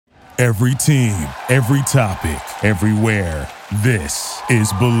Every team, every topic, everywhere. This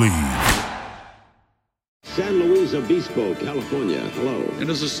is Believe. San Luis Obispo, California. Hello. And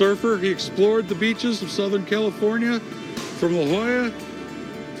as a surfer, he explored the beaches of Southern California from La Jolla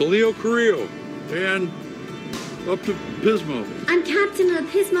to Leo Carrillo and up to Pismo. I'm captain of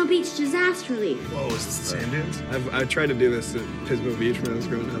the Pismo Beach Disaster Relief. Whoa, is this the sand dunes? I tried to do this at Pismo Beach when I was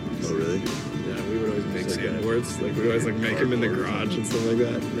growing up. Oh, really? Yeah, we would always make sandboards. Like, we'd always make them in the garage and stuff like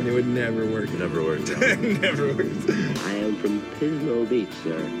that. And it would never work. Never worked. Never worked. I am from Pismo Beach,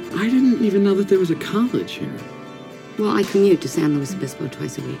 sir. I didn't even know that there was a college here. Well, I commute to San Luis Obispo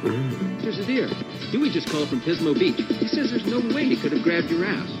twice a week. There's a deer. Dewey just called from Pismo Beach. He says there's no way he could have grabbed your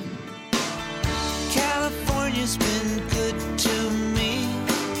ass. California's been good to me.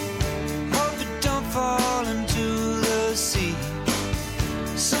 Hope it don't fall into the sea.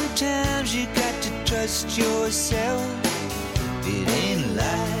 Sometimes you got to trust yourself. It ain't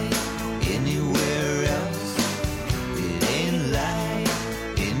like anywhere else. It ain't like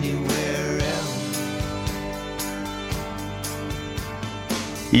anywhere else.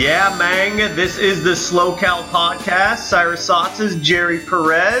 Yeah, man, this is the Slow Cal Podcast. Cyrus Satsas, Jerry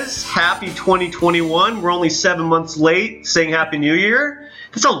Perez. Happy 2021. We're only 7 months late saying Happy New Year.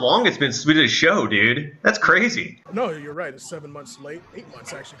 That's how long it's been since we did a show, dude. That's crazy. No, you're right. It's 7 months late. 8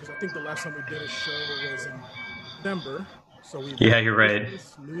 months, actually, because I think the last time we did a show was in December. So we Yeah, you're right.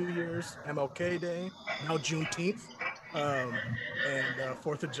 New Year's, MLK Day, now Juneteenth, and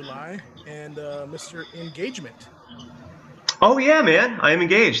 4th of July, and Mr. Engagement. Oh, yeah, man. I am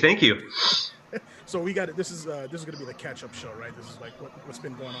engaged. Thank you. So we got it. This is going to be the catch-up show, right? This is like what's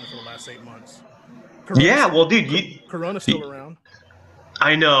been going on for the last 8 months. Corona's still around.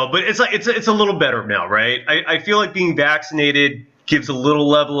 I know, but it's like it's a little better now, right? I feel like being vaccinated gives a little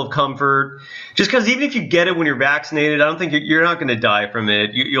level of comfort. Just because even if you get it when you're vaccinated, I don't think you're not going to die from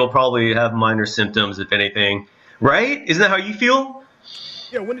it. You'll probably have minor symptoms, if anything, right? Isn't that how you feel?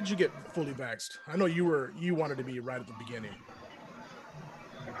 Yeah. When did you get fully vaxxed? I know you wanted to be right at the beginning.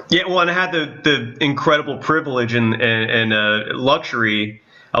 Yeah, well, and I had the incredible privilege and luxury.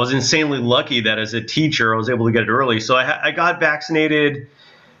 I was insanely lucky that as a teacher, I was able to get it early. So I got vaccinated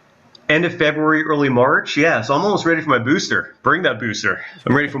end of February, early March. Yeah, so I'm almost ready for my booster. Bring that booster.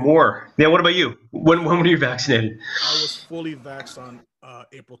 I'm ready for more. Yeah, what about you? When were you vaccinated? I was fully vaxxed on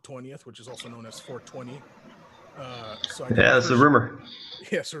April 20th, which is also known as 420. That's a rumor.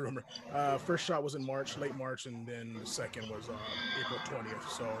 Yes, a rumor. First shot was in March, late March, and then the second was April 20th.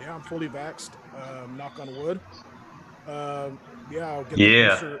 So, yeah, I'm fully vaxxed. Knock on wood. I'll get the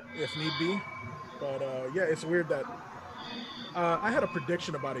booster if need be. But, it's weird that I had a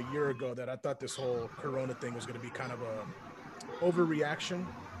prediction about a year ago that I thought this whole Corona thing was going to be kind of a overreaction.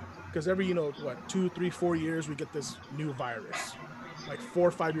 Because every, 2, 3, 4 years, we get this new virus. Like 4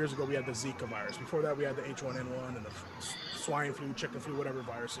 or 5 years ago, we had the Zika virus. Before that, we had the H1N1 and the swine flu, chicken flu, whatever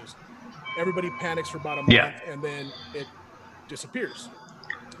viruses. Everybody panics for about a month, and then it disappears.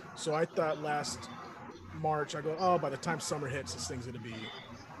 So I thought last March, I go, by the time summer hits, this thing's going to be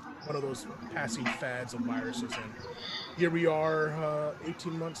one of those passing fads of viruses. And here we are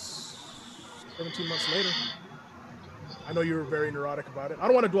 18 months, 17 months later. I know you were very neurotic about it. I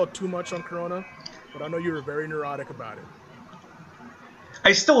don't want to dwell too much on Corona, but I know you were very neurotic about it.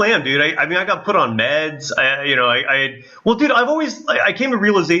 I still am, dude. I mean, I got put on meds. I came to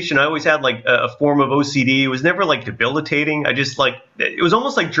realization I always had like a form of OCD. It was never like debilitating. It was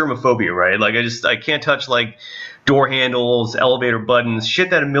almost like germophobia, right? Like I can't touch like door handles, elevator buttons,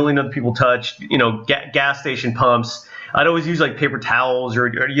 shit that a million other people touch, gas station pumps. I'd always use like paper towels or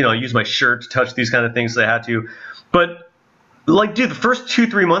use my shirt to touch these kind of things if I had to. But like, dude, the first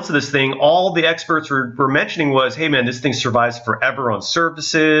 2-3 months of this thing, all the experts were mentioning was, hey, man, this thing survives forever on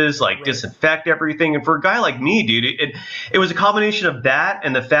surfaces, like disinfect everything. And for a guy like me, dude, it was a combination of that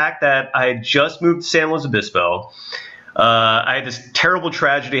and the fact that I had just moved to San Luis Obispo. I had this terrible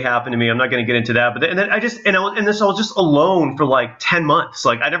tragedy happen to me. I'm not going to get into that. But I was just alone for like 10 months.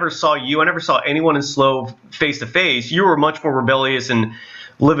 Like I never saw you. I never saw anyone in Slow face to face. You were much more rebellious and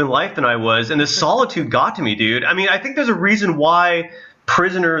living life than I was. And the solitude got to me, dude. I mean, I think there's a reason why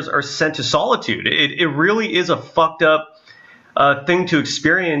prisoners are sent to solitude. It really is a fucked up thing to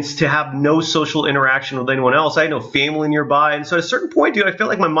experience, to have no social interaction with anyone else. I had no family nearby. And so at a certain point, dude, I felt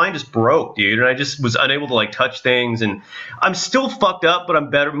like my mind just broke, dude. And I just was unable to like touch things. And I'm still fucked up, but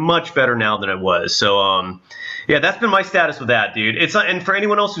I'm better, much better now than I was. So, yeah, that's been my status with that, dude. It's not, and for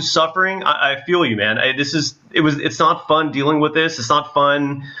anyone else who's suffering, I feel you, man. It's not fun dealing with this. It's not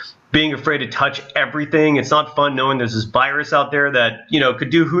fun being afraid to touch everything. It's not fun knowing there's this virus out there that,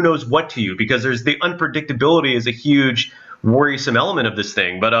 could do who knows what to you, because there's the unpredictability is a huge worrisome element of this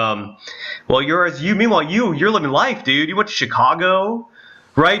thing. But well, you're living life, dude. You went to Chicago,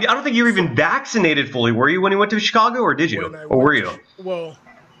 right? I don't think you were even vaccinated fully, were you, when you went to Chicago, or did you, or were you? Well,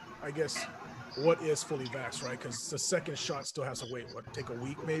 I guess what is fully vaxxed, right? Because the second shot still has to wait. Take a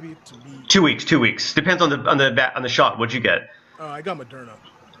week maybe to be. 2 weeks. 2 weeks depends on the shot. What'd you get? I got Moderna.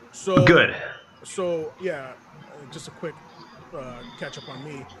 So good. So yeah, just a quick catch up on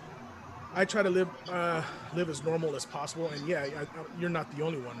me. I try to live as normal as possible, and yeah, you're not the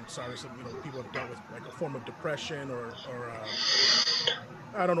only one. Sorry, so, people have dealt with like a form of depression or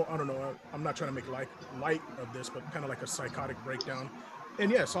I don't know. I'm not trying to make light of this, but kind of like a psychotic breakdown. And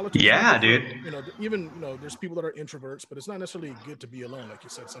yeah, solitude. Yeah, dude. Even there's people that are introverts, but it's not necessarily good to be alone. Like you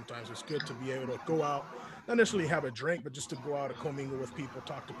said, sometimes it's good to be able to go out, not necessarily have a drink, but just to go out and commingle with people,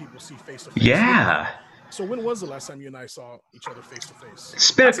 talk to people, see face to face. Yeah. So when was the last time you and I saw each other face to face?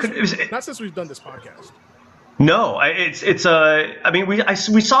 Not since we've done this podcast. No,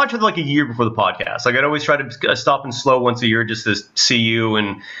 we saw each other like a year before the podcast. Like I'd always try to stop and slow once a year just to see you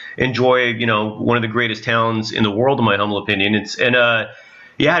and enjoy, one of the greatest towns in the world, in my humble opinion.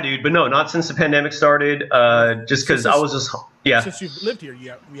 Yeah, dude, but no, not since the pandemic started. Just because I was just Since you've lived here,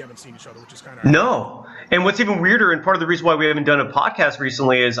 we haven't seen each other, which is kind of no. And what's even weirder, and part of the reason why we haven't done a podcast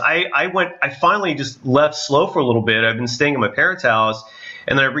recently, is I finally just left SLO for a little bit. I've been staying at my parents' house.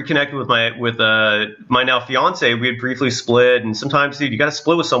 And then I reconnected with my now fiance. We had briefly split, and sometimes, dude, you got to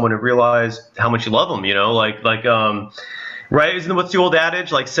split with someone to realize how much you love them. Right? Isn't what's the old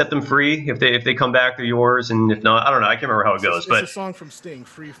adage? Like, set them free. If they come back, they're yours, and if not, I don't know. I can't remember how it goes. It's a song from Sting,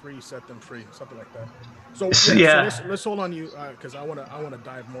 "Free, free, set them free," something like that. So yeah. So let's hold on you because I wanna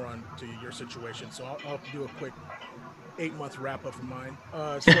dive more on to your situation. So I'll do a quick 8-month wrap up of mine.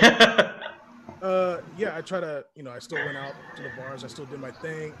 Yeah, I try to, I still went out to the bars. I still did my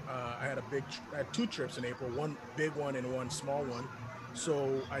thing. I had 2 trips in April, one big one and one small one.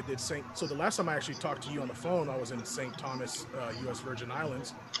 So I did so the last time I actually talked to you on the phone, I was in St. Thomas, U.S. Virgin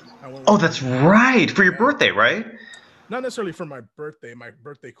Islands. That's right. For your birthday, right? Not necessarily for my birthday. My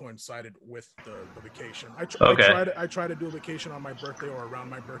birthday coincided with the vacation. I try to do a vacation on my birthday or around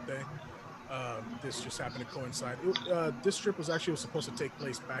my birthday. This just happened to coincide. This trip was supposed to take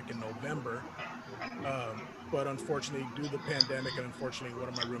place back in November, but unfortunately, due to the pandemic, and unfortunately, one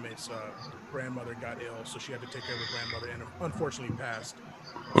of my roommates' grandmother got ill, so she had to take care of her grandmother, and unfortunately passed.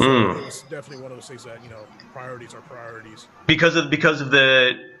 So it was definitely one of those things that priorities are priorities. Because of the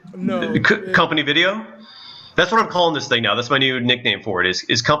company video. That's what I'm calling this thing now. That's my new nickname for it.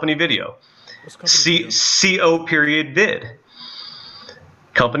 Is company video. CO period vid.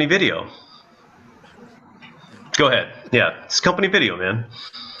 Company video. Go ahead. Yeah, it's company video, man.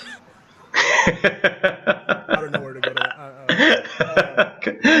 I don't know where to go to that.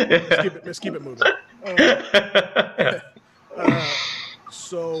 Let's keep it moving.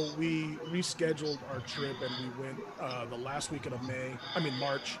 So we rescheduled our trip and we went the last weekend of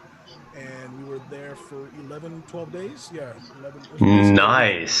March, and we were there for 12 days. Yeah, 11.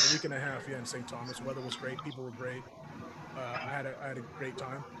 Nice. A week and a half, in St. Thomas. Weather was great. People were great. I had a great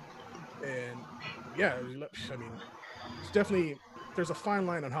time. And yeah, it's definitely, there's a fine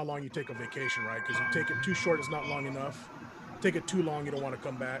line on how long you take a vacation, right? Because you take it too short, it's not long enough. Take it too long, you don't want to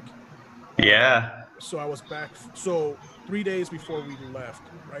come back. Yeah. So I was back. So 3 days before we left,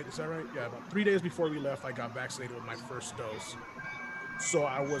 right? Is that right? Yeah, about 3 days before we left, I got vaccinated with my first dose. So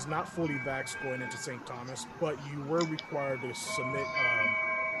I was not fully vaxxed going into St. Thomas, but you were required to submit.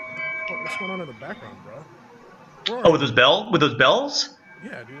 What's going on in the background, bro? With those bells?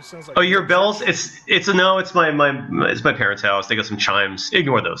 Yeah, dude. It sounds like. Oh, your bells? It's my parents' house. They got some chimes.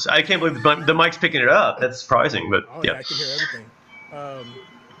 Ignore those. I can't believe the mic's picking it up. That's surprising, but yeah, I can hear everything.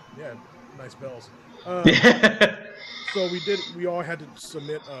 Yeah, nice bells. So we all had to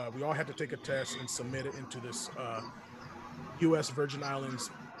submit. We all had to take a test and submit it into this U.S. Virgin Islands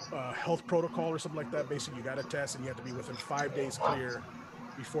health protocol or something like that. Basically, you got a test and you have to be within 5 days clear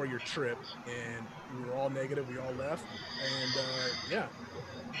before your trip, and we were all negative. We all left,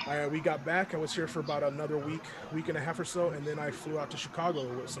 and we got back. I was here for about another week and a half or so, and then I flew out to Chicago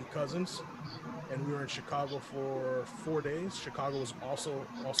with some cousins, and we were in Chicago for 4 days. Chicago was also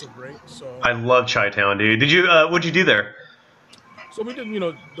great. So I love Chi-Town, dude. Did you what'd you do there? So we did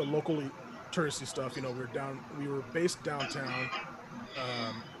the locally touristy stuff. We were based downtown,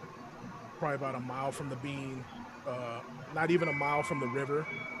 probably about a mile from the Bean. Not even a mile from the river.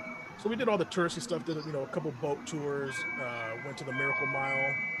 So we did all the touristy stuff, did a couple boat tours, went to the Miracle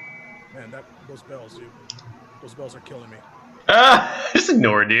Mile. Man, those bells, dude. Those bells are killing me. Just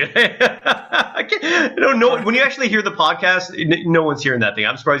ignore it, dude. I can't. No. When you actually hear the podcast, no one's hearing that thing.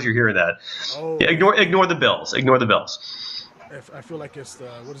 I'm surprised you're hearing that. Oh, yeah, ignore the bells. Ignore the bells. I feel like it's the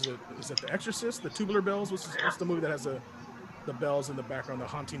what is it? Is it The Exorcist? The Tubular Bells? What's the movie that has the bells in the background, the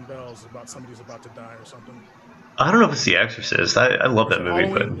haunting bells about somebody's about to die or something? I don't know if it's The Exorcist. I love that movie,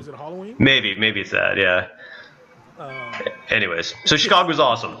 Halloween? but Is it Halloween? Maybe it's that. Yeah. Anyways, so Chicago was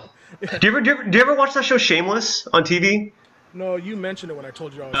awesome. Do you ever watch that show Shameless on TV? No, you mentioned it when I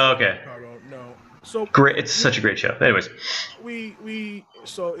told you I was okay. in Chicago. No. So great. It's such a great show. Anyways.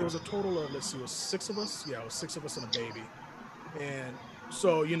 So it was a total of, let's see, it was 6 of us. Yeah, it was 6 of us and a baby. And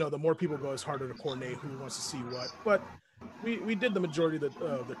so, the more people go, it's harder to coordinate who wants to see what. But we did the majority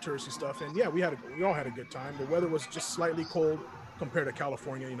of the touristy stuff, and yeah, we all had a good time. The weather was just slightly cold compared to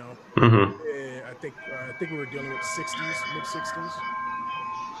California, Mm-hmm. I think we were dealing with 60s, mid 60s.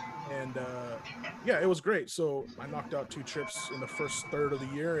 And yeah, it was great. So I knocked out 2 trips in the first third of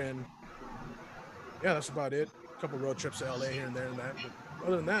the year, and yeah, that's about it. A couple road trips to LA here and there and that. But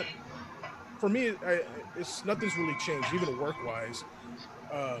other than that, for me, nothing's really changed, even work-wise.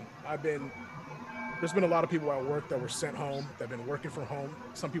 There's been a lot of people at work that were sent home, that have been working from home.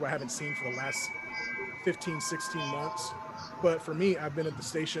 Some people I haven't seen for the last 15, 16 months. But for me, I've been at the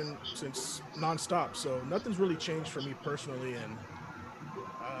station since nonstop. So nothing's really changed for me personally, and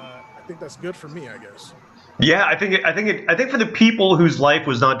I think that's good for me, I guess. Yeah, I think for the people whose life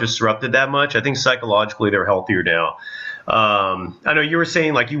was not disrupted that much, I think psychologically they're healthier now. I know you were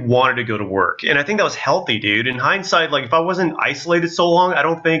saying like you wanted to go to work, and I think that was healthy, dude. In hindsight, like if I wasn't isolated so long, I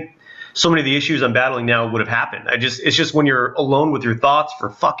don't think so many of the issues I'm battling now would have happened. It's just when you're alone with your thoughts for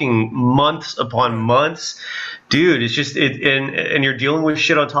fucking months upon months, dude, it's just and you're dealing with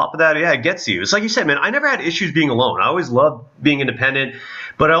shit on top of that. Yeah, it gets you. It's like you said, man, I never had issues being alone. I always loved being independent,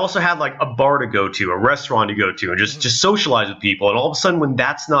 but I also had like a bar to go to, a restaurant to go to, and just socialize with people. And all of a sudden when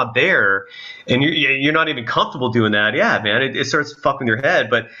that's not there and you're not even comfortable doing that, yeah, man, it starts fucking your head.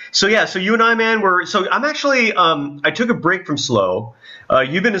 But so you and I, man, I'm actually, I took a break from Slow.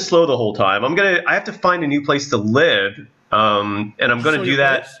 You've been in Slow the whole time. I have to find a new place to live. And I'm going to do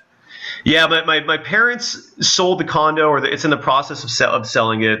that. Place? Yeah, my parents sold the condo, or it's in the process of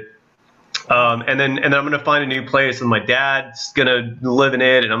selling it. And then I'm going to find a new place, and my dad's going to live in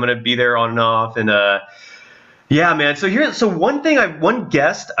it, and I'm going to be there on and off. And yeah, man. So one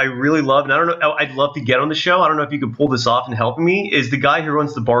guest I really love, and I don't know, I'd love to get on the show. I don't know if you could pull this off and help me, is the guy who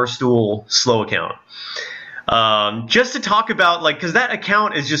runs the Barstool Slow account. Just to talk about, like, because that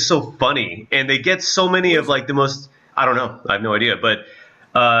account is just so funny, and they get so many of like the most, I don't know, I have no idea, but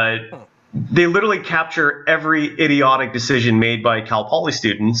they literally capture every idiotic decision made by Cal Poly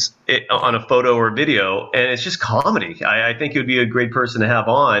students on a photo or video, and it's just comedy. I think it would be a great person to have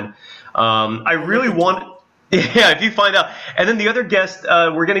on. I really want, yeah, if you find out. And then the other guest,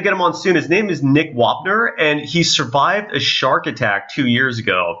 we're going to get him on soon. His name is Nick Wapner, and he survived a shark attack 2 years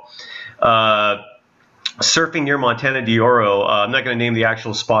ago. Surfing near Montana de Oro. I'm not going to name the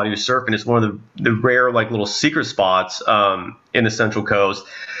actual spot he was surfing. It's one of the rare, like, little secret spots in the Central Coast.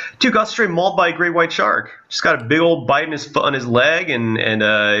 Dude got straight mauled by a great white shark. Just got a big old bite in his foot, on his leg, and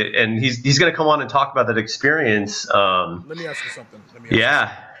he's going to come on and talk about that experience. Let me ask you something.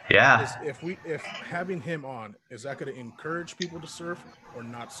 Yeah. If having him on, is that going to encourage people to surf or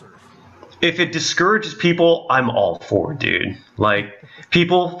not surf? If it discourages people, I'm all for it, dude. Like,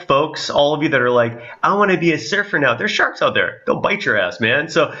 folks, all of you that are like, I want to be a surfer now. There's sharks out there. They'll bite your ass, man.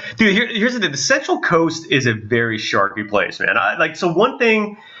 So, dude, here's the thing. The Central Coast is a very sharky place, man. So one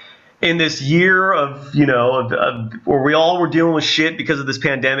thing in this year of where we all were dealing with shit because of this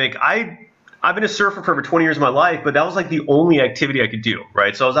pandemic, I've been a surfer for over 20 years of my life, but that was like the only activity I could do,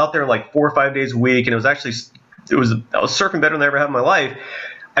 right? So I was out there like 4 or 5 days a week, and I was surfing better than I ever had in my life.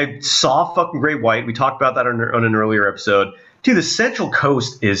 I saw fucking great white. We talked about that on an earlier episode. Dude, the Central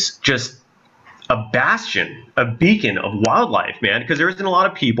Coast is just a bastion, a beacon of wildlife, man, because there isn't a lot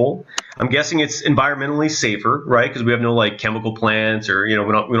of people. I'm guessing it's environmentally safer, right? Because we have no like chemical plants, or we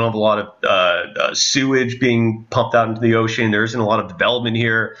don't have a lot of sewage being pumped out into the ocean. There isn't a lot of development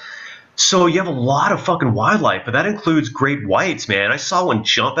here. So you have a lot of fucking wildlife, but that includes great whites, man. I saw one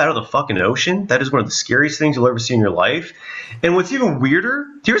jump out of the fucking ocean. That is one of the scariest things you'll ever see in your life. And what's even weirder,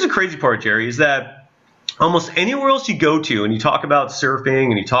 here's the crazy part, Jerry, is that almost anywhere else you go to and you talk about surfing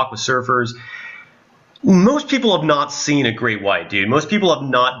and you talk with surfers, most people have not seen a great white, dude. Most people have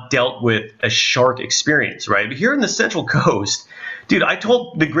not dealt with a shark experience, right? But here in the Central Coast, dude, I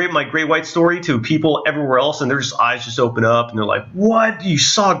told my great white story to people everywhere else, and their eyes just open up, and they're like, what? You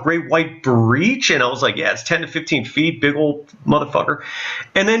saw a great white breach? And I was like, yeah, it's 10 to 15 feet, big old motherfucker.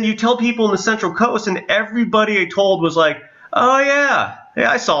 And then you tell people in the Central Coast, and everybody I told was like, Oh yeah,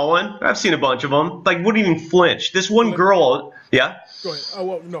 I saw one. I've seen a bunch of them. Like, wouldn't even flinch. This one girl, yeah. Go ahead. Oh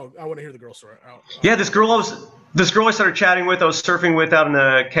well, no, I want to hear the girl story. Yeah, this girl I started chatting with, I was surfing with out in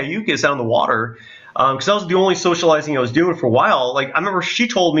the Cayucas, out in the water, because that was the only socializing I was doing for a while. Like, I remember she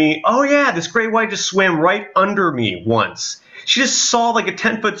told me, oh yeah, this great white just swam right under me once. She just saw like a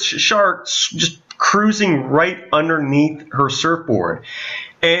 10-foot shark just cruising right underneath her surfboard,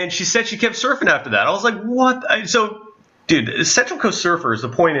 and she said she kept surfing after that. I was like, what? Dude, Central Coast surfers, the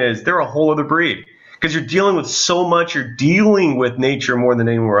point is, they're a whole other breed because you're dealing with so much. You're dealing with nature more than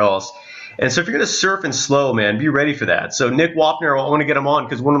anywhere else. And so if you're going to surf in slow, man, be ready for that. So Nick Wapner, I want to get him on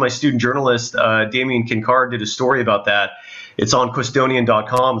because one of my student journalists, Damien Kincard, did a story about that. It's on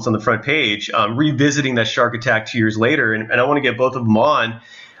Questonian.com. It's on the front page, revisiting that shark attack 2 years later. And I want to get both of them on.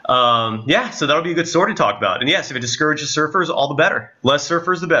 So that'll be a good story to talk about. And yes, if it discourages surfers, all the better. Less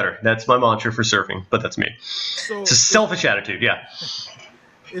surfers, the better. That's my mantra for surfing, but that's me. So, it's a selfish attitude, yeah.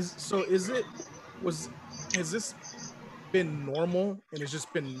 Has this been normal and it's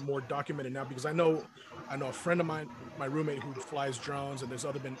just been more documented now? Because I know a friend of mine, my roommate who flies drones, and there's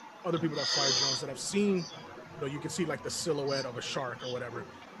other people that fly drones that I've seen, you can see like the silhouette of a shark or whatever.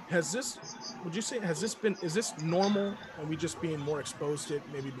 Is this normal, and we just being more exposed to it,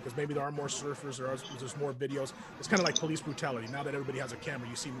 maybe because maybe there are more surfers, or there's more videos? It's kind of like police brutality. Now that everybody has a camera,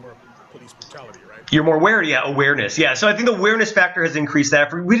 you see more police brutality, right? You're more aware, awareness. Yeah, so I think the awareness factor has increased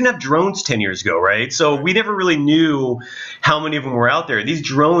that. We didn't have drones 10 years ago, right? So we never really knew how many of them were out there. These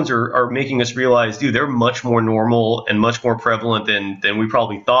drones are making us realize, dude, they're much more normal and much more prevalent than we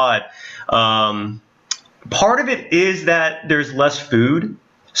probably thought. Part of it is that there's less food.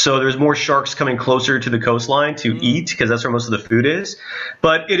 So there's more sharks coming closer to the coastline to eat because that's where most of the food is.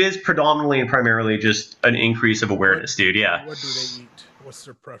 But it is predominantly and primarily just an increase of awareness, dude. Yeah. What do they eat? What's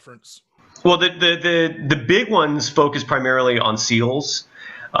their preference? Well, the big ones focus primarily on seals.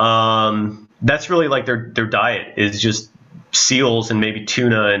 That's really like their diet is just seals and maybe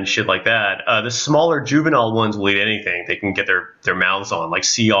tuna and shit like that. The smaller juvenile ones will eat anything they can get their mouths on, like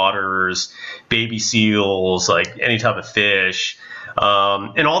sea otters, baby seals, like any type of fish.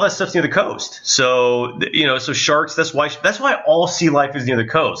 And all that stuff's near the coast. So, so sharks, that's why all sea life is near the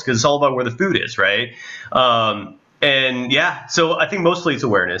coast, because it's all about where the food is, right? So I think mostly it's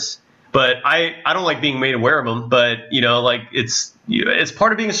awareness. But I don't like being made aware of them, but it's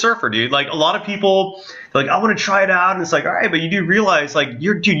part of being a surfer, dude. Like a lot of people, like, I want to try it out, and it's like, all right, but you do realize, like,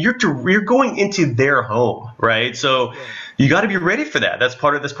 you're going into their home, right? So you got to be ready for that. That's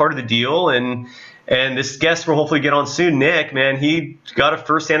part of the deal. And this guest we'll hopefully get on soon, Nick, man, he got a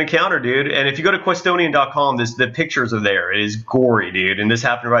first-hand encounter, dude. And if you go to Questonian.com, the pictures are there. It is gory, dude. And this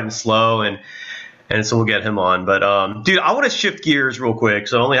happened right in slow, and so we'll get him on. But, dude, I want to shift gears real quick.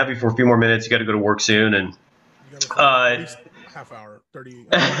 So I only have you for a few more minutes. You got to go to work soon. And at least half hour, 30.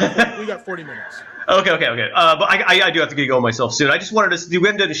 We got 40 minutes. Okay. But I do have to get going myself soon. I just wanted to – we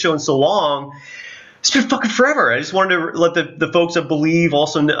haven't done a show in so long. It's been fucking forever. I just wanted to let the folks that believe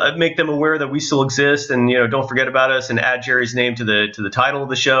also make them aware that we still exist, and don't forget about us, and add Jerry's name to the title of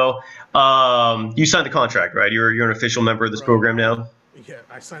the show. You signed the contract, right? You're an official member of this program now. Yeah,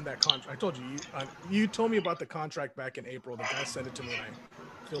 I signed that contract. I told you. You told me about the contract back in April. The guy sent it to me, and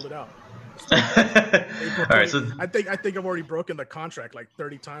I filled it out. All right, so I think I've already broken the contract like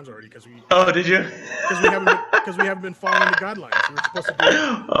 30 times already because we. Oh, did you? Because we haven't been following the guidelines. We were supposed to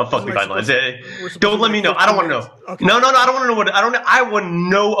do. Oh, fuck the guidelines! Don't let me know. I don't want to know. Okay. No. I don't want to know I want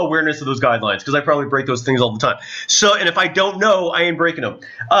no awareness of those guidelines because I probably break those things all the time. So, and if I don't know, I ain't breaking them.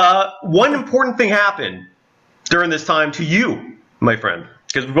 One important thing happened during this time to you, my friend,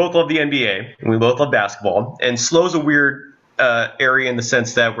 because we both love the NBA and we both love basketball, and SLO's a weird area in the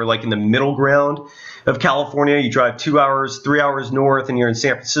sense that we're like in the middle ground of California. You drive 2 hours, 3 hours north, and you're in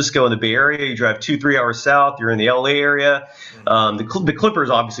San Francisco in the Bay Area. You drive 2-3 hours south, you're in the LA area. The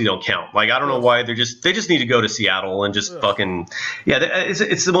Clippers obviously don't count. Like, I don't know why they just need to go to Seattle and just fucking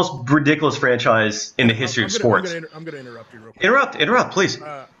it's the most ridiculous franchise in the history of sports. I'm gonna interrupt you real quick. Interrupt, please.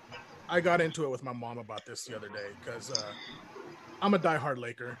 I got into it with my mom about this the other day because I'm a diehard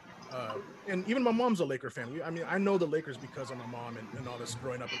Laker. And even my mom's a Laker fan. I know the Lakers because of my mom and all this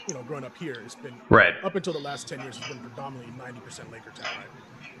growing up here. It's been up until the last 10 years. It's been predominantly 90% Laker talent.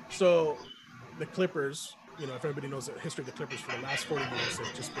 So the Clippers, if everybody knows the history of the Clippers for the last 40 years,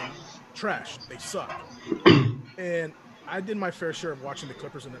 have just been trashed. They suck. And I did my fair share of watching the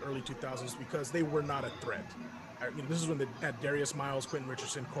Clippers in the early 2000s because they were not a threat. This is when they had Darius Miles, Quentin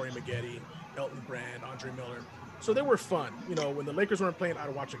Richardson, Corey Maggette, Elton Brand, Andre Miller. So they were fun. When the Lakers weren't playing,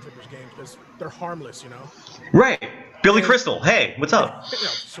 I'd watch the Clippers games because they're harmless, Right. Billy Crystal. Hey, what's up?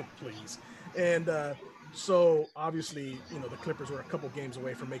 So please. And So obviously, the Clippers were a couple games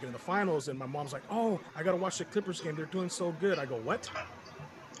away from making it in the finals, and my mom's like, "Oh, I gotta watch the Clippers game. They're doing so good." I go, "What?"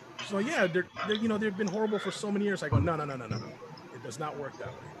 So yeah, they're they've been horrible for so many years. I go, no. It does not work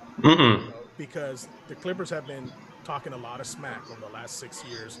that way. Because the Clippers have been talking a lot of smack over the last 6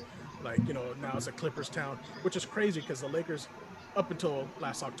 years. Like, now it's a Clippers town, which is crazy because the Lakers, up until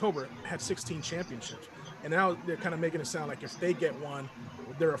last October, had 16 championships. And now they're kind of making it sound like if they get one,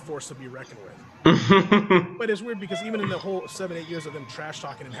 they're a force to be reckoned with. But it's weird because even in the whole 7-8 years of them trash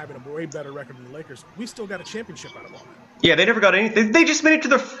talking and having a way better record than the Lakers, we still got a championship out of all that. Yeah, they never got anything. They just made it to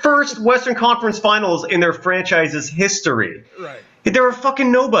the first Western Conference Finals in their franchise's history. Right. They're a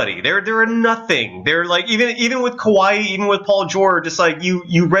fucking nobody. They're a nothing. They're like even with Kawhi, even with Paul George, it's like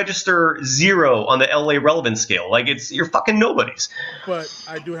you register 0 on the LA relevance scale. Like you're fucking nobodies. But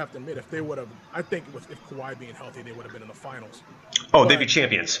I do have to admit, if they would have, I think if Kawhi being healthy, they would have been in the finals. Oh, they'd be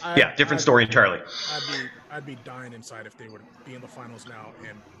champions. Different story entirely. I'd be dying inside if they would be in the finals now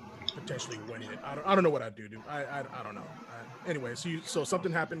and potentially winning it. I don't know what I'd do, dude. I don't know. Anyway, so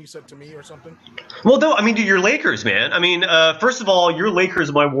something happened, you said to me or something? Well, no, I mean, dude, your Lakers, man. I mean, first of all, your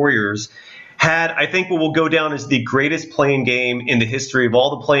Lakers, my Warriors, had, I think, what will go down as the greatest playing game in the history of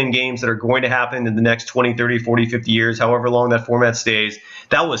all the playing games that are going to happen in the next 20, 30, 40, 50 years, however long that format stays.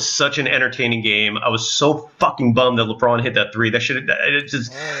 That was such an entertaining game. I was so fucking bummed that LeBron hit that 3. That should have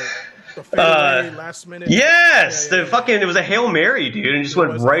just... The fadeaway last minute. Yes, it was a Hail Mary, dude, and just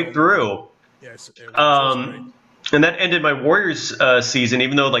went right through. Yes. And that ended my Warriors season.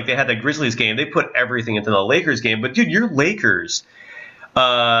 Even though like they had that Grizzlies game, they put everything into the Lakers game. But dude, your Lakers,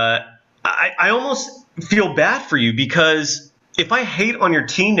 I almost feel bad for you because if I hate on your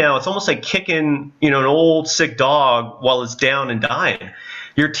team now, it's almost like kicking an old sick dog while it's down and dying.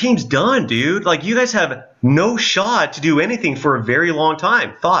 Your team's done, dude. Like you guys have no shot to do anything for a very long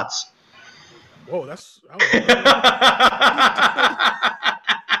time. Thoughts? Whoa, that's.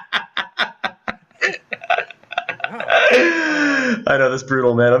 I know that's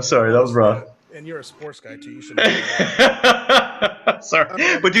brutal, man. I'm sorry. That was rough. And you're a sports guy too. You should know that.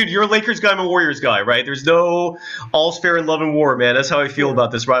 Sorry, but dude, you're a Lakers guy. I'm a Warriors guy, right? There's no all's fair in love and war, man. That's how I feel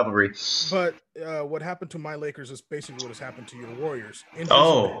about this rivalry. But what happened to my Lakers is basically what has happened to your Warriors.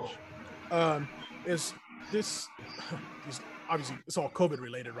 Is this obviously it's all COVID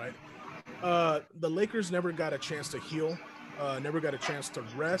related, right? The Lakers never got a chance to heal, never got a chance to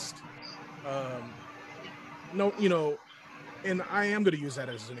rest. And I am going to use that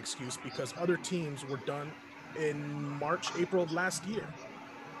as an excuse because other teams were done in March, April of last year.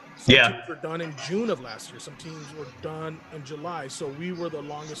 Some teams were done in June of last year. Some teams were done in July. So we were the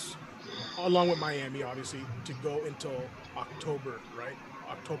longest, along with Miami, obviously, to go until October, right?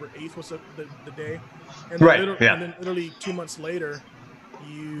 October 8th was the day. And then and then literally 2 months later,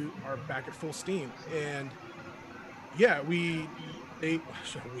 you are back at full steam. And yeah, I'm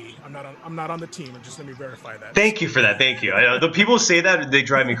not on the team, and just let me verify that. Thank you for that. Thank you. I know the people say that, they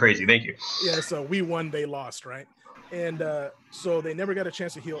drive me crazy. Thank you. Yeah, so we won, they lost, right? And so they never got a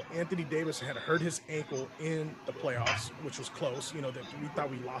chance to heal. Anthony Davis had hurt his ankle in the playoffs, which was close. That we thought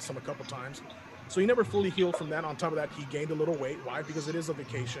we lost him a couple times. So he never fully healed from that. On top of that, he gained a little weight. Why? Because it is a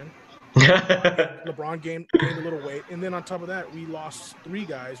vacation. LeBron gained a little weight. And then on top of that, we lost 3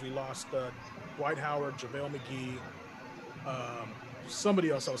 guys. We lost Dwight Howard, JaVale McGee, somebody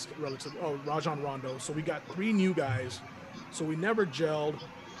else Rajon Rondo. So we got 3 new guys. So we never gelled.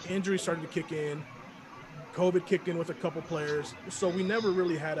 Injuries started to kick in. COVID kicked in with a couple players. So we never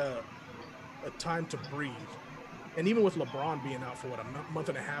really had a time to breathe. And even with LeBron being out for a month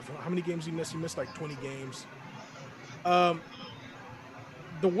and a half, how many games he missed? He missed like 20 games.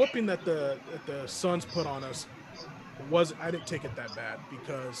 The whooping that the Suns put on us I didn't take it that bad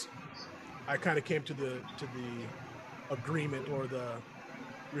because I kind of came to the agreement or the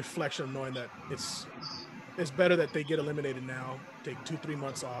reflection of knowing that it's better that they get eliminated now, take 2-3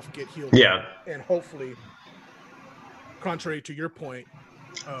 months off, get healed, and hopefully, contrary to your point,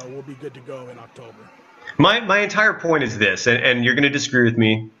 we'll be good to go in October. My entire point is this, and you're going to disagree with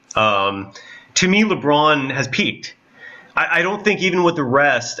me. To me, LeBron has peaked. I don't think even with the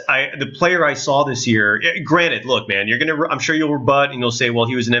rest, the player I saw this year. Granted, look, man, I'm sure you'll rebut and you'll say, well,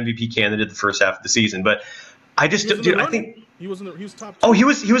 he was an MVP candidate the first half of the season, but I just dude, I think he was top 2. Oh, he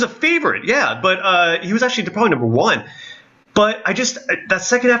was a favorite, but he was actually probably number 1. But that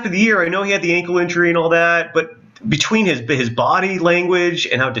second half of the year, I know he had the ankle injury and all that, but between his body language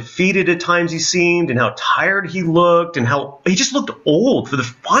and how defeated at times he seemed and how tired he looked and how he just looked old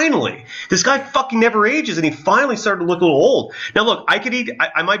finally. This guy fucking never ages, and he finally started to look a little old. Now look,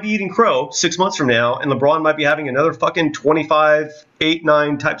 I might be eating crow 6 months from now, and LeBron might be having another fucking 25, 8,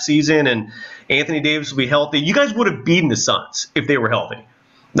 9 type season, and Anthony Davis will be healthy. You guys would have beaten the Suns if they were healthy.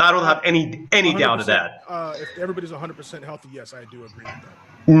 Now, I don't have any doubt of that. If everybody's 100% healthy, yes, I do agree with that.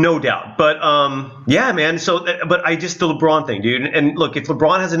 No doubt. But, yeah, man. So, but the LeBron thing, dude. And look, if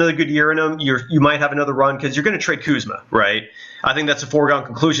LeBron has another good year in him, you might have another run because you're going to trade Kuzma, right? I think that's a foregone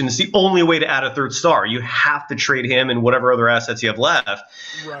conclusion. It's the only way to add a third star. You have to trade him and whatever other assets you have left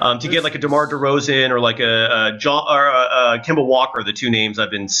to get like a DeMar DeRozan or like a Kemba Walker, the two names I've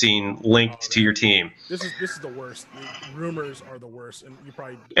been seeing linked to your team. This is the worst. The rumors are the worst, and you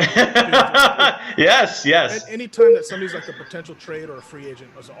probably yes. Anytime that somebody's like a potential trade or a free agent,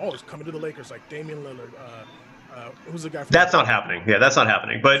 it's coming to the Lakers, like Damian Lillard. Who's the guy? That's not happening. Yeah, that's not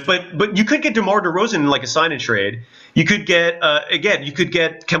happening. But you could get DeMar DeRozan in like a sign and trade. You could get you could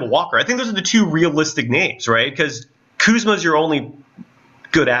get Kemba Walker. I think those are the two realistic names, right? Because Kuzma's your only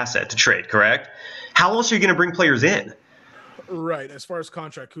good asset to trade, correct? How else are you going to bring players in? Right. As far as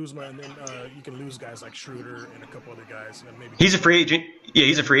contract, Kuzma, and then you can lose guys like Schroeder and a couple other guys, and maybe he's a free agent. Yeah,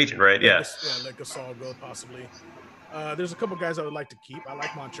 he's a free agent, right? Yeah. Let Gasol go possibly. There's a couple guys I would like to keep. I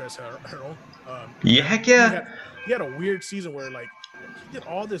like Montrezl Harrell. Heck yeah. He had a weird season where like he did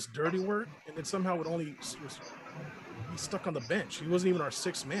all this dirty work and then somehow he stuck on the bench. He wasn't even our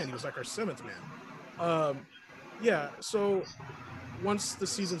sixth man. He was like our seventh man. So once the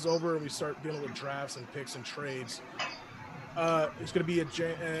season's over and we start dealing with drafts and picks and trades, it's going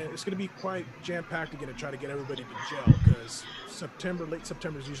to be quite jam-packed again to try to get everybody to gel because late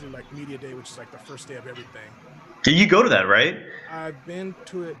September is usually like media day, which is like the first day of everything. Did you go to that, right? I've been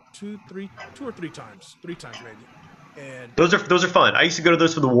to it two or three times maybe. And those are fun. I used to go to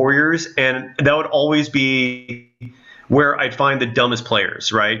those for the Warriors, and that would always be where I'd find the dumbest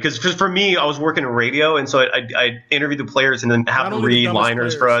players, right? Because for me, I was working in radio, and so I'd interview the players and then have to read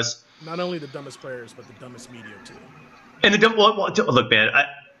liners for us. Not only the dumbest players, but the dumbest media too. And look, man,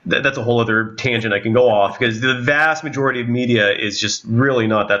 that's a whole other tangent I can go off because the vast majority of media is just really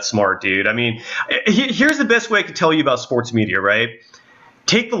not that smart, dude. I mean, here's the best way I could tell you about sports media, right?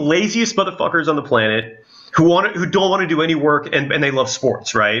 Take the laziest motherfuckers on the planet who don't want to do any work and they love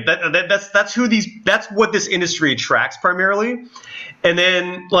sports, right? That's what this industry attracts primarily. And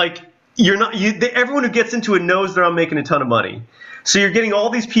then like everyone who gets into it knows they're not making a ton of money. So you're getting all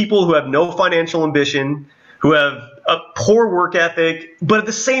these people who have no financial ambition, who have a poor work ethic, but at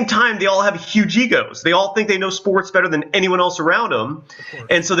the same time, they all have huge egos. They all think they know sports better than anyone else around them.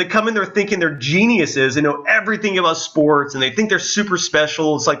 And so they come in there thinking they're geniuses and know everything about sports, and they think they're super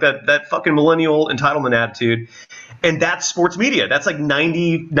special. It's like that fucking millennial entitlement attitude. And that's sports media. That's like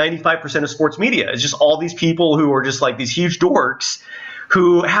 95% of sports media. It's just all these people who are just like these huge dorks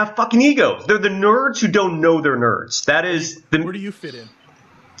who have fucking egos. They're the nerds who don't know they're nerds. That is Where do you fit in?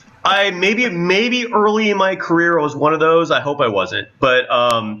 Maybe early in my career I was one of those. I hope I wasn't. But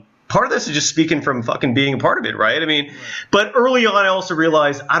part of this is just speaking from fucking being a part of it, right? I mean, but early on I also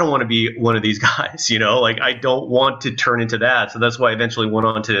realized I don't want to be one of these guys, you know? Like I don't want to turn into that. So that's why I eventually went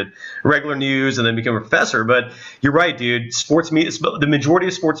on to regular news and then became a professor. But you're right, dude. Sports media, the majority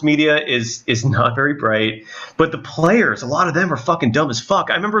of sports media is not very bright. But the players, a lot of them are fucking dumb as fuck.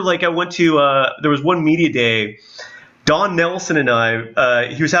 I remember like I went to there was one media day. Don Nelson and I,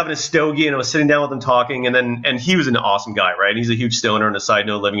 he was having a stogie, and I was sitting down with him talking, and he was an awesome guy, right? He's a huge stoner on a side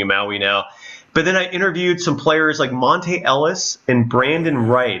note, living in Maui now. But then I interviewed some players like Monte Ellis and Brandon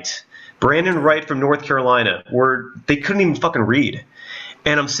Wright. Brandon Wright from North Carolina, where they couldn't even fucking read.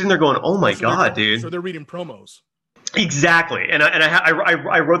 And I'm sitting there going, oh my God, dude. So they're reading promos. Exactly. And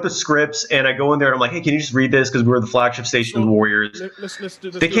I wrote the scripts, and I go in there, and I'm like, hey, can you just read this? Because we're the flagship station of the Warriors.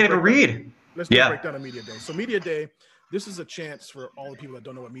 They can't even read. Let's do a breakdown of Media Day. So Media Day, this is a chance for all the people that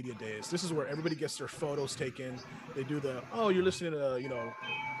don't know what Media Day is. This is where everybody gets their photos taken. They do you're listening to,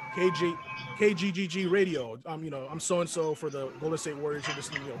 KGGG radio. I'm so-and-so for the Golden State Warriors. You're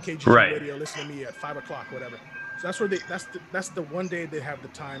listening to, KGGG radio. Listen to me at 5 o'clock, whatever. So that's where that's the one day they have the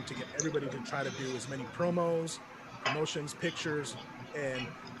time to get everybody to try to do as many promos, promotions, pictures. And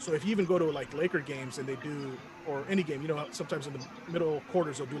so if you even go to like Laker games and they do, or any game, sometimes in the middle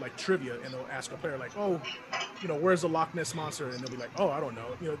quarters they'll do like trivia and they'll ask a player like, where's the Loch Ness Monster? And they'll be like, I don't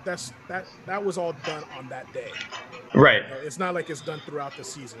know. That was all done on that day. Right. It's not like it's done throughout the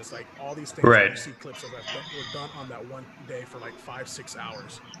season. It's like all these things that you see clips of that were done on that one day for like 5-6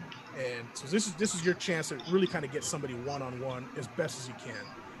 hours. And so this is your chance to really kind of get somebody one-on-one as best as you can.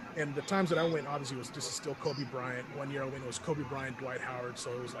 And the times that I went, obviously, this is still Kobe Bryant. One year I went, it was Kobe Bryant, Dwight Howard.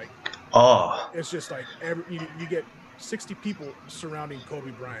 So it was like, it's just like you get 60 people surrounding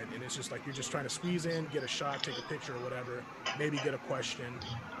Kobe Bryant, and it's just like you're just trying to squeeze in, get a shot, take a picture or whatever, maybe get a question,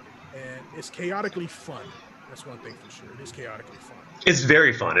 and it's chaotically fun. That's one thing for sure. It is chaotically fun. It's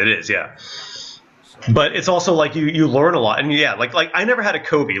very fun. It is, yeah. But it's also like you learn a lot. And yeah, like I never had a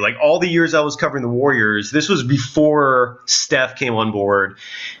Kobe. Like all the years I was covering the Warriors, this was before Steph came on board.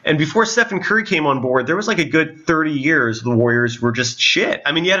 And before Stephen Curry came on board, there was like a good 30 years the Warriors were just shit.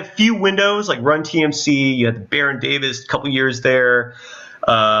 I mean, you had a few windows like Run TMC, you had the Baron Davis a couple years there.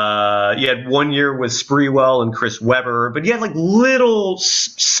 You had 1 year with Sprewell and Chris Webber, but you had like little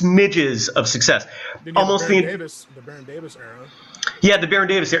smidges of success. Almost the Baron Davis era. Yeah, the Baron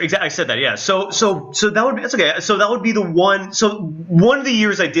Davis era. Exactly, I said that. Yeah. So that would be, that's okay. So that would be the one. So one of the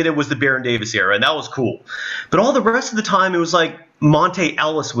years I did it was the Baron Davis era, and that was cool. But all the rest of the time, it was like Monte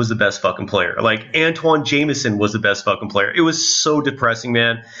Ellis was the best fucking player. Like Antoine Jameson was the best fucking player. It was so depressing,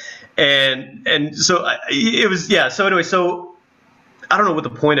 man. And so it was, yeah. So anyway, so. I don't know what the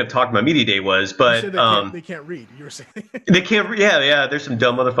point of talking about Media Day was, but they can't read. You were saying they can't. Yeah. There's some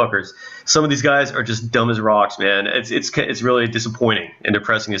dumb motherfuckers. Some of these guys are just dumb as rocks, man. It's really disappointing and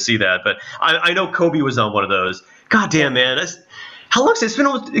depressing to see that. But I know Kobe was on one of those. God damn, man. How long has it been?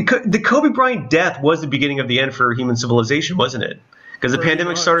 The Kobe Bryant death was the beginning of the end for human civilization, wasn't it? Because the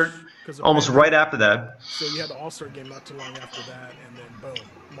pandemic started almost right after that. So you had the All-Star game not too long after that, and then boom,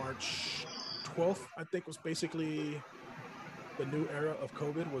 March 12th, I think, was basically. The new era of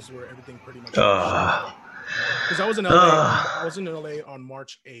COVID was where everything pretty much because I was in LA. I was in LA on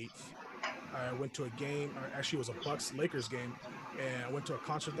March 8th. I went to a game, or actually it was a Bucks-Lakers game, and I went to a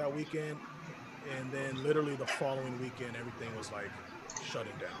concert that weekend, and then literally the following weekend, everything was like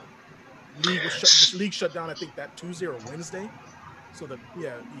shutting down. The league shut down, I think, that Tuesday or Wednesday. So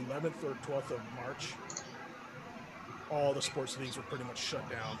 11th or 12th of March, all the sports leagues were pretty much shut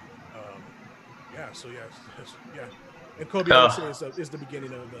down. And Kobe obviously is the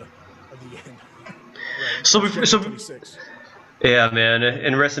beginning of the end. Right. So 26. Yeah, man,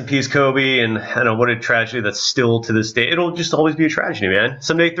 and rest in peace, Kobe. And I know what a tragedy that's still to this day. It'll just always be a tragedy, man.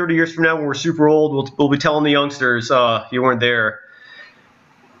 Someday, 30 years from now, when we're super old, we'll be telling the youngsters, you weren't there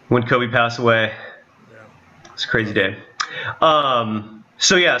when Kobe passed away. Yeah. It's a crazy day.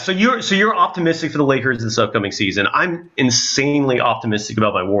 So you're optimistic for the Lakers this upcoming season. I'm insanely optimistic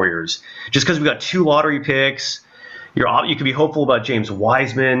about my Warriors, just because we got 2 lottery picks. You could be hopeful about James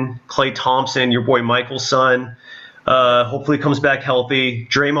Wiseman, Klay Thompson, your boy Michael's son. Hopefully comes back healthy.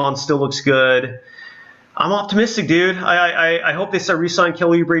 Draymond still looks good. I'm optimistic, dude. I hope they start re-signing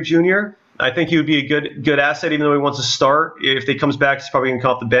Kelly Oubre Jr. I think he would be a good asset, even though he wants to start. If he comes back, he's probably going to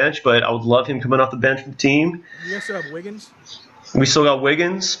come off the bench, but I would love him coming off the bench for the team. You still have Wiggins? We still got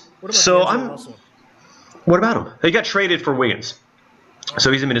Wiggins. What about him? He got traded for Wiggins.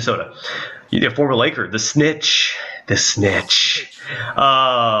 So he's in Minnesota. Former Laker, the snitch.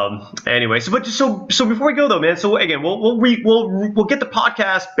 Anyway, so before we go though, man. So again, we'll get the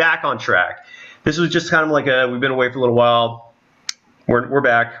podcast back on track. This was just kind of like we've been away for a little while. We're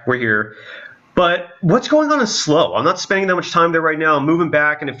back. We're here. But what's going on in SLO? I'm not spending that much time there right now. I'm moving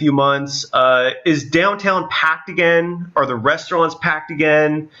back in a few months. Is downtown packed again? Are the restaurants packed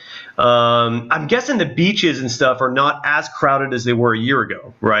again? I'm guessing the beaches and stuff are not as crowded as they were a year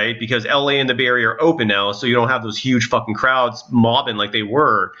ago, right? Because LA and the Bay Area are open now, so you don't have those huge fucking crowds mobbing like they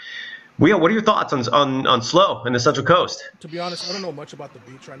were. What are your thoughts on SLO and the Central Coast? To be honest, I don't know much about the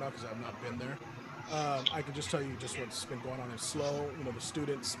beach right now because I've not been there. I can just tell you just what's been going on in SLO. The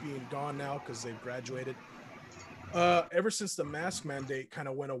students being gone now because they've graduated. Ever since the mask mandate kind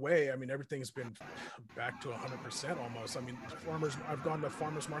of went away, I mean, everything's been back to 100% almost. I mean, I've gone to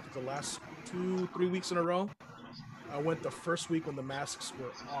farmers market the last 2-3 weeks in a row. I went the first week when the masks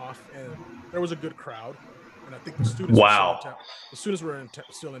were off, and there was a good crowd. And I think the students were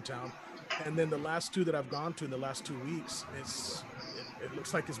still in town. And then the last 2 that I've gone to in the last 2 weeks, it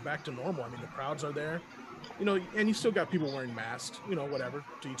looks like it's back to normal. I mean, the crowds are there, and you still got people wearing masks, whatever,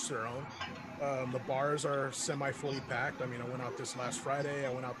 to each their own. The bars are semi-fully packed. I mean, I went out this last Friday.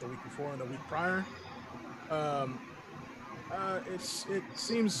 I went out the week before and the week prior. It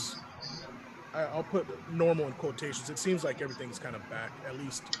seems, I'll put normal in quotations. It seems like everything's kind of back, at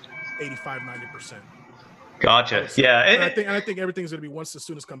least 85-90%. Gotcha. Yeah. And I think everything's going to be once the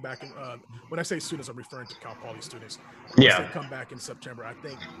students come back. When I say students, I'm referring to Cal Poly students. Once they come back in September, I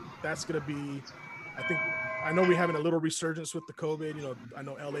think that's going to be. I know we're having a little resurgence with the COVID. I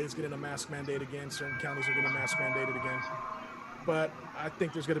know LA is getting a mask mandate again. Certain counties are getting a mask mandated again. but I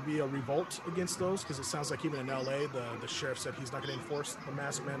think there's going to be a revolt against those because it sounds like even in LA, the sheriff said he's not going to enforce the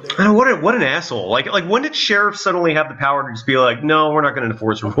mask mandate. I know, what an asshole! Like when did sheriffs suddenly have the power to just be like, no, we're not going to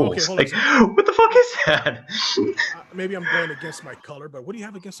enforce rules? Okay, like, what the fuck is that? Maybe I'm going against my color, but what do you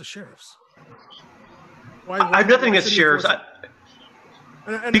have against the sheriffs? Why I have nothing against sheriffs.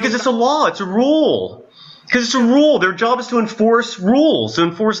 Because it's a law, it's a rule. Because it's a rule. Their job is to enforce rules, to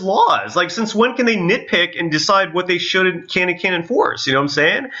enforce laws. Like, since when can they nitpick and decide what they should and can't enforce? You know what I'm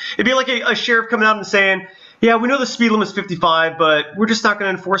saying? It'd be like a sheriff coming out and saying, yeah, we know the speed limit is 55, but we're just not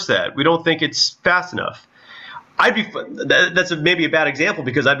going to enforce that. We don't think it's fast enough. That's maybe a bad example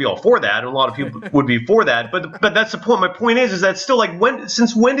because I'd be all for that, and a lot of people would be for that. But that's the point. My point is that still, like,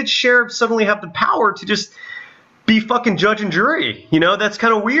 since when did sheriffs suddenly have the power to just be fucking judge and jury? You know, that's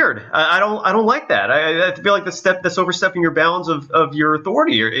kind of weird. I don't like that. I feel like that's overstepping your bounds of your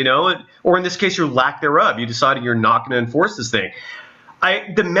authority, or in this case, your lack thereof. You decided you're not going to enforce this thing.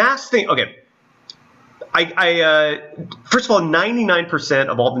 The mask thing. Okay. First of all, 99%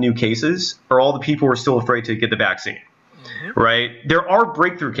 of all the new cases are all the people who are still afraid to get the vaccine. Right? There are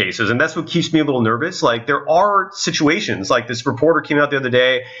breakthrough cases, and that's what keeps me a little nervous. Like, there are situations, like this reporter came out the other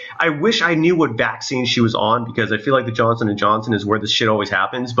day. I wish I knew what vaccine she was on because I feel like the Johnson & Johnson is where this shit always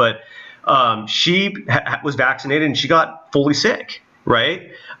happens. But she was vaccinated and she got fully sick,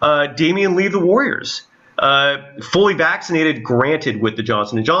 right? Damian Lee of the Warriors, fully vaccinated, granted with the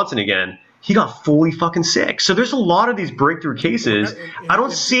Johnson & Johnson again. He got fully fucking sick. So there's a lot of these breakthrough cases. I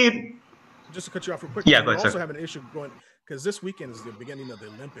don't see it. Just to cut you off real quick. Yeah, we also have an issue going because this weekend is the beginning of the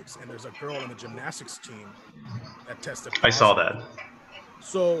Olympics, and there's a girl on the gymnastics team that tested positive. I saw that.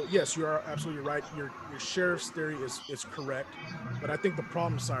 So yes, you are absolutely right. Your sheriff's theory is correct, but I think the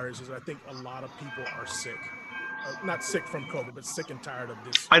problem, Cyrus, is I think a lot of people are sick. Not sick from COVID, but sick and tired of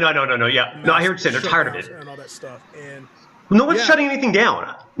this. I know. Yeah. No, I hear what you're saying. They're tired of it. And all that stuff. And no one's shutting anything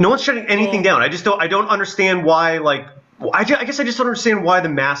down. No one's shutting anything down. I don't understand why, like, I guess I just don't understand why the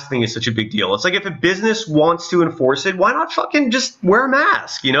mask thing is such a big deal. It's like, if a business wants to enforce it, why not fucking just wear a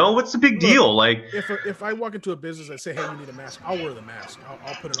mask? You know, what's the big deal? Like, if I walk into a business and say, hey, you need a mask, I'll wear the mask.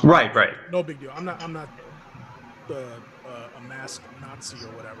 I'll put it on. Right. No big deal. I'm not a mask Nazi or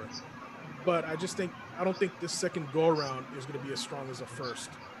whatever. But I don't think this second go around is going to be as strong as the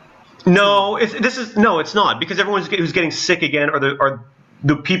first. No, it's not, because everyone who's getting sick again are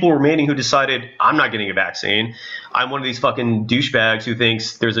the people remaining who decided, I'm not getting a vaccine. I'm one of these fucking douchebags who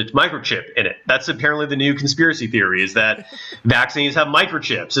thinks there's a microchip in it. That's apparently the new conspiracy theory, is that vaccines have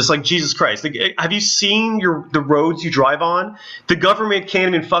microchips. It's like, Jesus Christ. Have you seen the roads you drive on? The government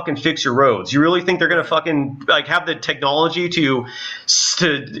can't even fucking fix your roads. You really think they're going to fucking like have the technology to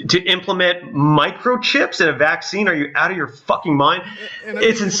implement microchips in a vaccine? Are you out of your fucking mind? And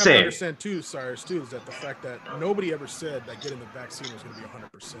it's insane. I understand too, Cyrus, too, is that the fact that nobody ever said that getting the vaccine was going to be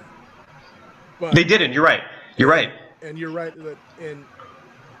 100%. But they didn't. You're right. And you're right. And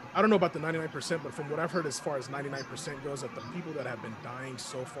I don't know about the 99%, but from what I've heard, as far as 99% goes, that the people that have been dying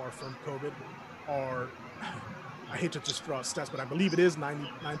so far from COVID are, I hate to just throw out stats, but I believe it is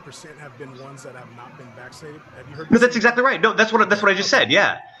 99% have been ones that have not been vaccinated. Have you heard? No, that's exactly right. No, that's what I just said.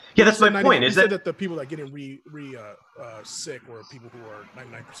 Yeah, that's my point. Is that the people that get sick were people who are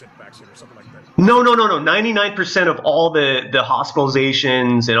 99% vaccinated or something like that? No. 99% of all the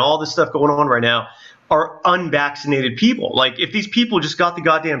hospitalizations and all this stuff going on right now are unvaccinated people. Like, if these people just got the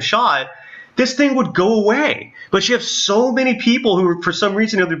goddamn shot, this thing would go away. But you have so many people who, for some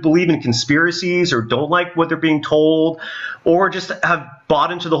reason, either believe in conspiracies or don't like what they're being told, or just have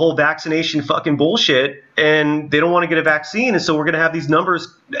bought into the whole vaccination fucking bullshit, and they don't want to get a vaccine. And so we're going to have these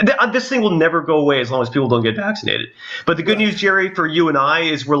numbers. This thing will never go away as long as people don't get vaccinated. But the good news, Jerry, for you and I,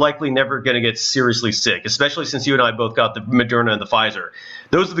 is we're likely never going to get seriously sick, especially since you and I both got the Moderna and the Pfizer.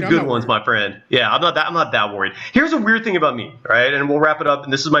 Those are the good ones, my friend. Yeah, I'm not that worried. Here's a weird thing about me, right? And we'll wrap it up.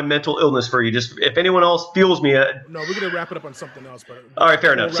 And this is my mental illness for you. Just if anyone else feels me. No, we're going to wrap it up on something else. But all right,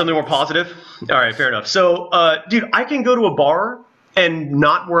 fair enough. Something more positive? All right, fair enough. So, dude, I can go to a bar and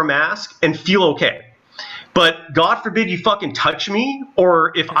not wear a mask and feel okay. But God forbid you fucking touch me,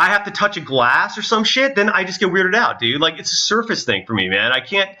 or if I have to touch a glass or some shit, then I just get weirded out, dude. Like, it's a surface thing for me, man.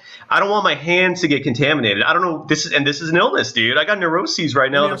 I don't want my hands to get contaminated. I don't know. This is an illness, dude. I got neuroses right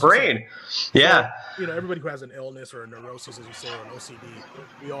now in the brain. Yeah. So, everybody who has an illness or a neurosis, as you say, or an OCD,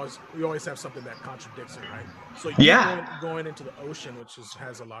 we always have something that contradicts it, right? So you're going into the ocean, which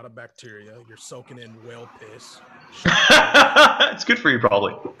has a lot of bacteria. You're soaking in whale piss. It's good for you,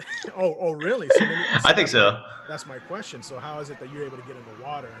 probably. Oh, really? I think so. That's my question. So how is it that you're able to get in the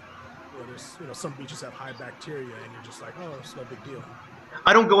water? There's some beaches have high bacteria, and you're just like, oh, it's no big deal.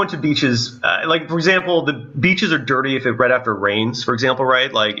 I don't go into beaches. Like, for example, the beaches are dirty if it right after it rains, for example,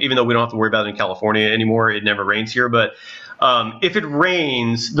 right? Like, even though we don't have to worry about it in California anymore, it never rains here. But if it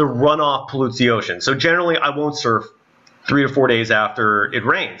rains, the runoff pollutes the ocean. So generally, I won't surf 3 to 4 days after it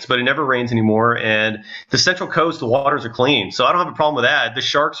rains, but it never rains anymore. And the Central Coast, the waters are clean. So I don't have a problem with that. The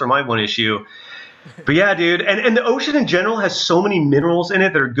sharks are my one issue. But yeah, dude. And the ocean in general has so many minerals in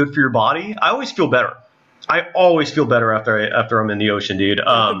it that are good for your body. I always feel better. I always feel better after I'm in the ocean, dude.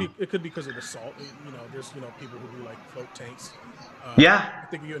 It could be because of the salt. You know, there's people who do like float tanks. Yeah. I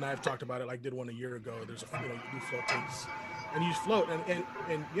think you and I have talked about it. Like, did one a year ago. There's you do float tanks, and you float.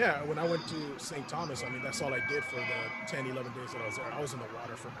 And yeah, when I went to St. Thomas, I mean, that's all I did for the 10, 11 days that I was there. I was in the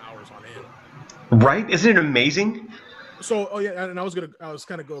water for hours on end. Right? Isn't it amazing? So, and I was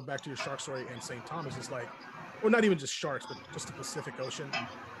kind of go back to your shark story in St. Thomas. It's like, well, not even just sharks, but just the Pacific Ocean.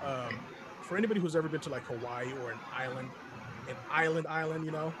 For anybody who's ever been to like Hawaii or an island,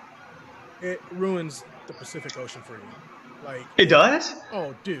 you know, it ruins the Pacific Ocean for you. Like, it does?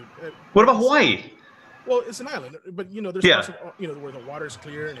 Oh, dude. What about Hawaii? Well, it's an island, but you know, there's parts of, where the water's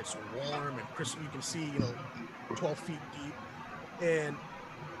clear and it's warm and crisp. You can see, 12 feet deep. And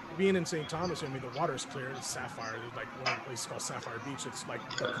being in St. Thomas, I mean, the water is clear. It's sapphire. There's like one of the places called Sapphire Beach. It's like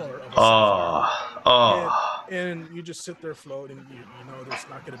the color of a sapphire. And you just sit there, float, and you know there's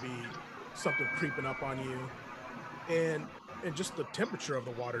not going to be something creeping up on you. And just the temperature of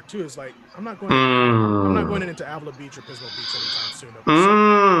the water too is like, I'm not going into Avila Beach or Pismo Beach anytime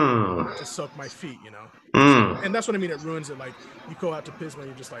soon to soak my feet, you know. And that's what I mean. It ruins it. Like, you go out to Pismo, and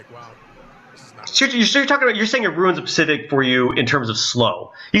you're just like, wow. So you're saying it ruins the Pacific for you in terms of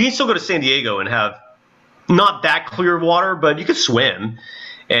slow. You can still go to San Diego and have not that clear water, but you could swim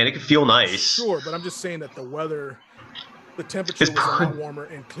and it could feel nice. Sure, but I'm just saying that the weather, the temperature was a lot warmer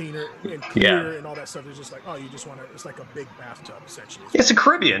and cleaner and clearer and all that stuff. It's just like, you just want to, it's like a big bathtub essentially. It's the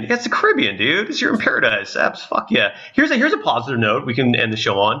Caribbean. It's the Caribbean, dude. You're in paradise. Fuck yeah. Here's a positive note we can end the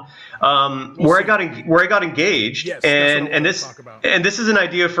show on. Where I got engaged, yes, and this is an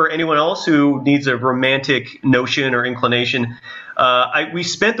idea for anyone else who needs a romantic notion or inclination. We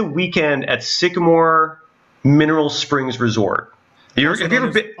spent the weekend at Sycamore Mineral Springs Resort. Have you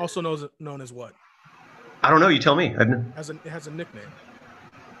ever been? Also known as what? I don't know. You tell me. It has a nickname.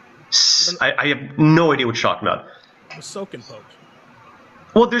 I have no idea what you're talking about. The Soak and Poke.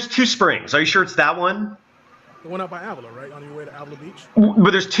 Well, there's two springs. Are you sure it's that one? The one out by Avila, right? On your way to Avila Beach?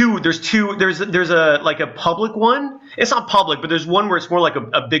 But there's two. There's a like a public one. It's not public, but there's one where it's more like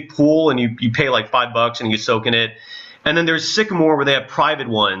a big pool and you pay like $5 and you soak in it. And then there's Sycamore where they have private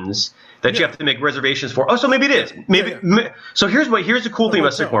ones that you have to make reservations for. Oh, so maybe it is. So here's the cool thing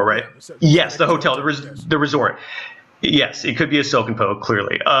about Sycamore, right? Yes, the hotel, the resort. Yes, it could be a soak and poke,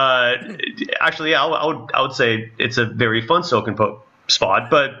 clearly. Actually, yeah, I would say it's a very fun soak and poke spot,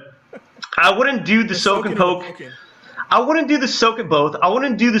 but I wouldn't do the soak and poke. I wouldn't do the soak and both. I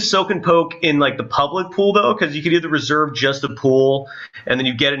wouldn't do the soak and poke in like the public pool though, because you could either reserve just the pool and then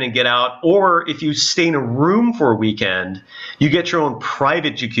you get in and get out, or if you stay in a room for a weekend, you get your own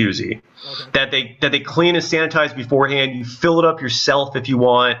private jacuzzi that they clean and sanitize beforehand. You fill it up yourself if you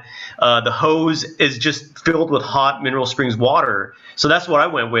want. The hose is just filled with hot Mineral Springs water. So that's what I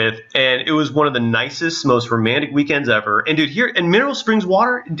went with, and it was one of the nicest, most romantic weekends ever. And dude, here in Mineral Springs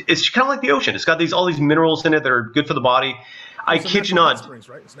water, it's kind of like the ocean. It's got all these minerals in it that are good for the body. I kid you not. Springs,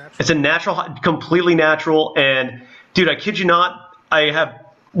 right? It's a natural, completely natural. And dude, I kid you not, I have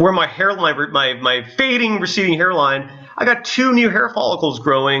where my hairline, my fading, receding hairline, I got 2 new hair follicles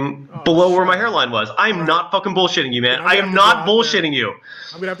growing below where my hairline was. I'm not fucking bullshitting you, man. I am not bullshitting you.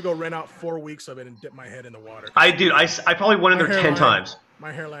 I'm gonna have to go rent out 4 weeks of it and dip my head in the water. I probably went in there 10 times.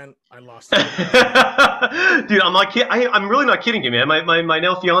 My hairline, I lost it. Dude, I'm not kidding. I'm really not kidding you, man. My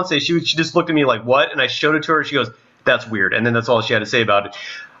now fiance, she just looked at me like, what? And I showed it to her. She goes, that's weird. And then that's all she had to say about it.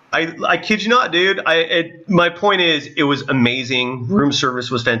 I kid you not, dude. My point is, it was amazing. Room service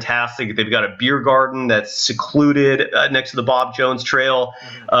was fantastic. They've got a beer garden that's secluded next to the Bob Jones Trail.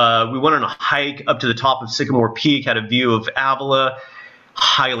 We went on a hike up to the top of Sycamore Peak, had a view of Avila.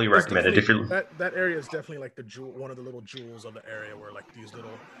 Highly recommended. That area is definitely like one of the little jewels of the area, where like these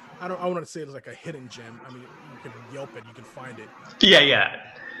little, I want to say it's like a hidden gem. I mean, you can Yelp it, you can find it. Yeah.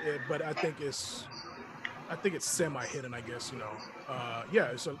 But I think it's semi-hidden, I guess,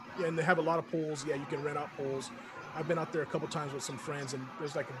 and they have a lot of pools. Yeah, you can rent out pools. I've been out there a couple times with some friends, and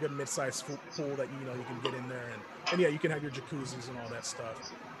there's like a good mid-sized pool that you can get in there, and yeah, you can have your jacuzzis and all that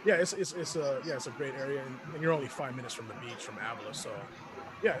stuff. Yeah, it's a great area, and you're only 5 minutes from the beach from Avila, so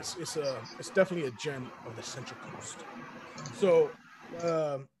yeah, it's definitely a gem of the Central Coast. So,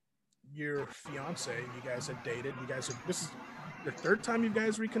 your fiance, you guys have dated. your third time you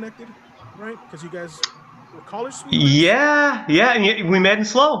guys reconnected, right? Because you guys were college students. Yeah, and we met in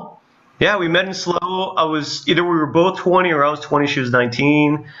Slow. Yeah, we met in Slow. We were both 20 or I was 20, she was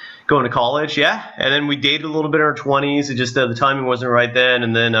 19, going to college. Yeah, and then we dated a little bit in our 20s. It just the timing wasn't right then,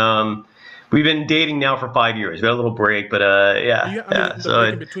 and then we've been dating now for 5 years. We had a little break, but yeah.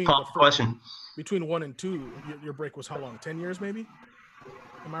 So question. Between 1 and 2, your break was how long? 10 years, maybe?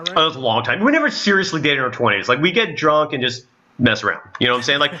 Am I right? Oh, it was a long time. We never seriously dated in our 20s. Like, we get drunk and just mess around. You know what I'm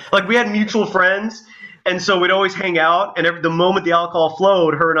saying? Like we had mutual friends, and so we'd always hang out. And the moment the alcohol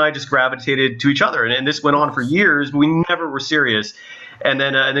flowed, her and I just gravitated to each other. And this went on for years, but we never were serious. And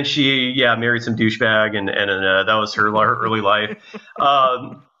then she married some douchebag, and that was her early life.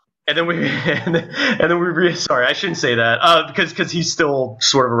 And then we sorry, I shouldn't say that because he's still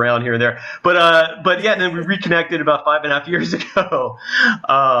sort of around here and there. But yeah, then we reconnected about 5.5 years ago.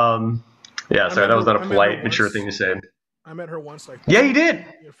 Sorry, that was not a polite, mature thing to say. I met her once. Yeah, you did.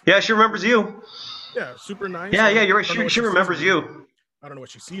 Yeah, she remembers you. Yeah, super nice. Yeah, you're right. She remembers you. I don't know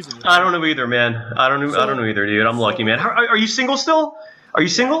what she sees in you. I don't know either, man. I don't know either, dude. I'm lucky, man. Are you single still? Are you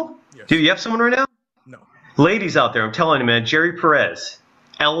single? Yes. Do you have someone right now? No. Ladies out there, I'm telling you, man. Jerry Perez.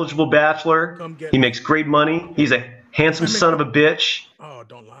 Eligible bachelor. He makes great money. He's a handsome son of a bitch. Oh,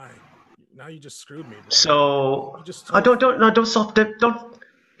 don't lie. Now you just screwed me, bro. So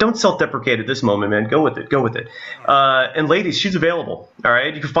don't self-deprecate at this moment, man. Go with it. And ladies, she's available. All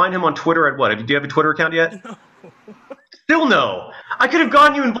right. You can find him on Twitter at what? Do you have a Twitter account yet? No. Still no. I could have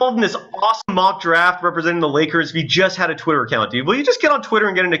gotten you involved in this awesome mock draft representing the Lakers if you just had a Twitter account, dude. Will you just get on Twitter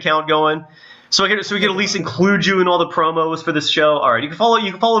and get an account going? So we can at least include you in all the promos for this show. All right, you can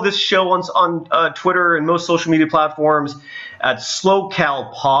follow this show on Twitter and most social media platforms at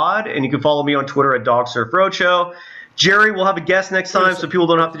SlowCalPod, and you can follow me on Twitter at DogSurfRoadshow. Jerry, we'll have a guest next time, so people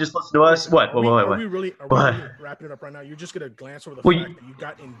don't have to just listen to us. What? Are we really wrapping it up right now? You're just gonna glance over the fact that you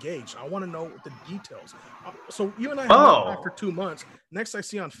got engaged. I want to know the details. So you and I have met after 2 months. Next I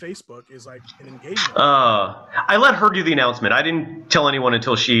see on Facebook is like an engagement. I let her do the announcement. I didn't tell anyone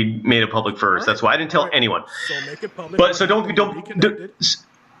until she made it public first. Right. That's why I didn't tell anyone. So make it public. But so don't.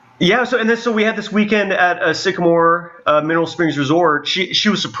 Yeah. So we had this weekend at Sycamore Mineral Springs Resort. She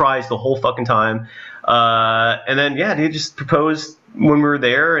was surprised the whole fucking time. And then dude just proposed when we were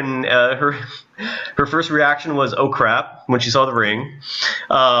there, and her first reaction was "oh crap" when she saw the ring.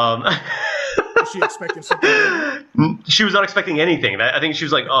 Was she expecting something? She was not expecting anything. I think she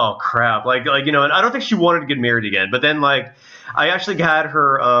was like, "oh crap," like and I don't think she wanted to get married again. But then I actually had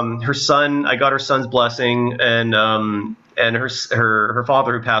her son. I got her son's blessing, and her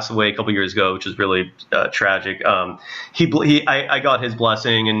father, who passed away a couple years ago, which was really tragic. I got his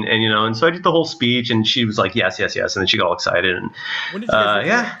blessing, and so I did the whole speech, and she was like, yes, and then she got all excited. And when did you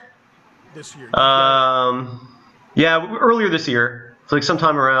guys this year? Earlier this year. So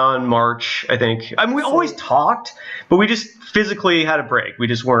sometime around March, I think. I mean, we always talked, but we just physically had a break. We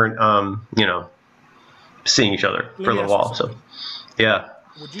just weren't, seeing each other for a little while. So, yeah.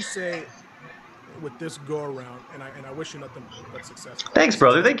 Would you say, with this go around, and I wish you nothing but success. Thanks,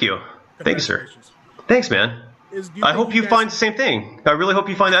 brother. Thank you. Thank you, sir. Thanks, man. I hope you find the same thing. I really hope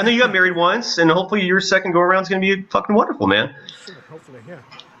you find that. I know you got married once, and hopefully your second go around is going to be fucking wonderful, man. Sure, hopefully, yeah.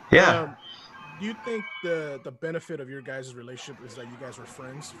 Yeah. Do you think the benefit of your guys' relationship is that you guys were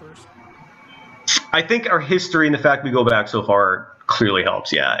friends first? I think our history and the fact we go back so far clearly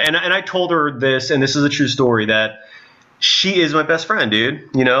helps, yeah. And I told her this, and this is a true story, that she is my best friend, dude.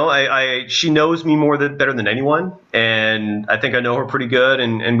 She knows me better than anyone, and I think I know her pretty good,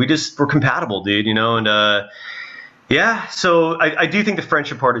 and we're compatible, dude. So I do think the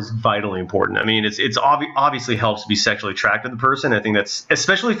friendship part is vitally important. I mean, it's obviously helps to be sexually attracted to the person. I think that's,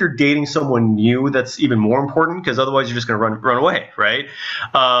 especially if you're dating someone new, that's even more important, because otherwise you're just going to run away, right?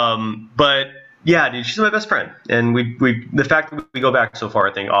 But yeah, dude, she's my best friend, and the fact that we go back so far,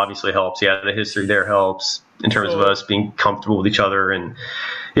 I think, obviously helps. Yeah, the history there helps in terms of us being comfortable with each other. And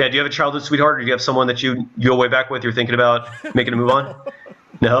yeah, do you have a childhood sweetheart, or do you have someone that you go way back with? You're thinking about making a move on?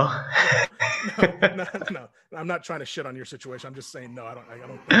 No. No. I'm not trying to shit on your situation. I'm just saying no. I don't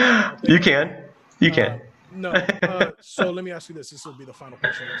think you can. You can. No. So let me ask you this. This will be the final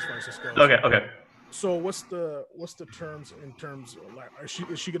question as far as this goes. Okay. So what's the terms in terms of, like,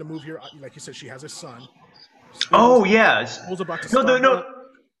 is she gonna move here? Like you said, she has a son. Yes. No.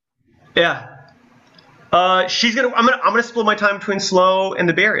 Yeah. She's gonna. I'm gonna split my time between Slow and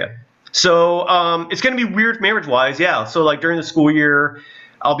the Bay Area. So it's gonna be weird marriage wise. Yeah. So like during the school year,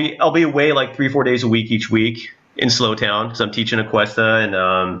 I'll be away like 3-4 days a week each week in Slowtown, because I'm teaching Aquesta,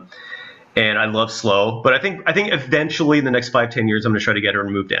 and I love Slow. But I think eventually in the next 5-10 years, I'm gonna try to get her to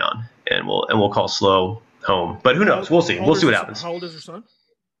move down, and we'll call Slow home. But who knows? We'll see. We'll see what happens. How old is your son?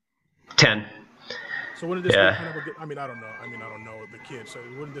 10. So wouldn't this be kind of a good, I mean, I don't know the kid. So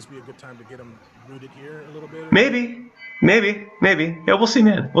wouldn't this be a good time to get him rooted here a little bit? Maybe. Yeah, we'll see,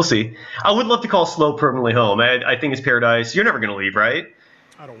 man. We'll see. I would love to call SLO permanently home. I think it's paradise. You're never going to leave, right?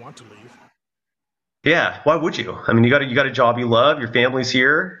 I don't want to leave. Yeah, why would you? I mean, you got a job you love. Your family's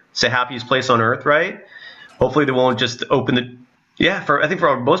here. It's the happiest place on earth, right? Hopefully they won't just open the. Yeah, I think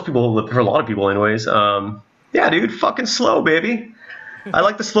for most people, for a lot of people, anyways. Yeah, dude, fucking SLO, baby. I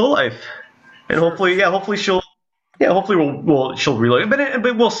like the SLO life, and hopefully she'll. Yeah, hopefully she'll relocate,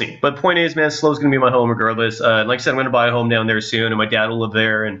 but we'll see. But point is, man, SLO's gonna be my home regardless. Like I said, I'm gonna buy a home down there soon, and my dad will live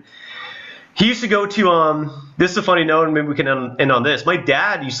there. And he used to go to this is a funny note, and maybe we can end on this. My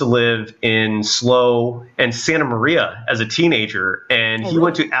dad used to live in SLO and Santa Maria as a teenager, and he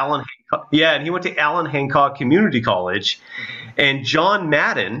went to Allen Hancock Community College. And John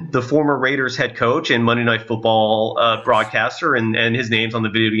Madden, the former Raiders head coach and Monday Night Football broadcaster, and his name's on the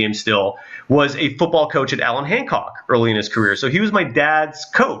video game still, was a football coach at Allen Hancock early in his career. So he was my dad's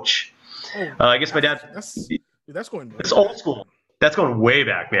coach. I guess my dad. That's going. It's old school. That's going way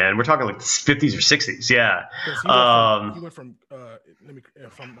back, man. We're talking like 50s or 60s. Yeah. He went from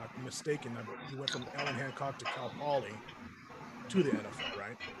if I'm not mistaken, he went from Allen Hancock to Cal Poly to the NFL,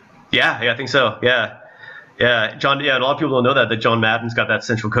 right? Yeah, I think so. Yeah. John. Yeah, and a lot of people don't know that John Madden's got that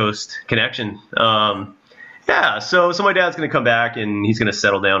Central Coast connection. Yeah, so my dad's gonna come back and he's gonna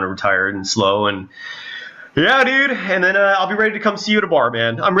settle down and retire and SLO, and yeah, dude. And then I'll be ready to come see you at a bar,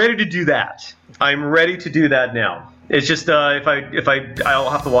 man. I'm ready to do that. I'm ready to do that now. It's just if I'll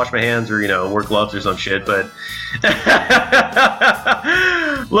have to wash my hands or wear gloves or some shit. But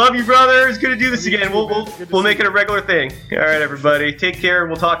love you, brother. It's good to do this again. We'll make it a regular thing. All right, everybody. Take care.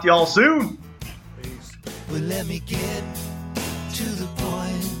 We'll talk to y'all soon. Well, let me get to the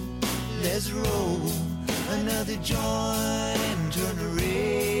point. Let's roll another joint and turn the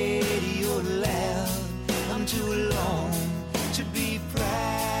radio loud. I'm too alone to be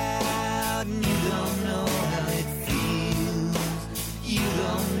proud, and you don't know how it feels. You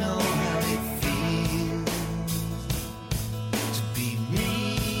don't know how it feels to be me.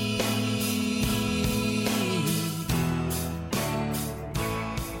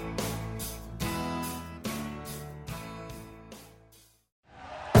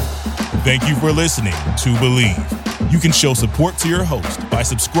 Thank you for listening to Believe. You can show support to your host by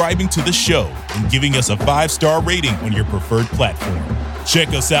subscribing to the show and giving us a 5-star rating on your preferred platform. Check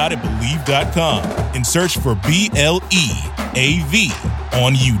us out at Believe.com and search for BLEAV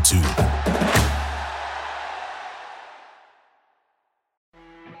on YouTube.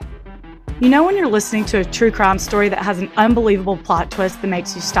 You know when you're listening to a true crime story that has an unbelievable plot twist that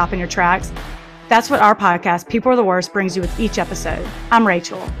makes you stop in your tracks? That's what our podcast, People Are the Worst, brings you with each episode. I'm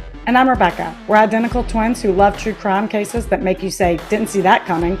Rachel. And I'm Rebecca. We're identical twins who love true crime cases that make you say, didn't see that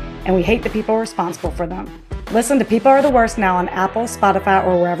coming, and we hate the people responsible for them. Listen to People Are the Worst now on Apple, Spotify,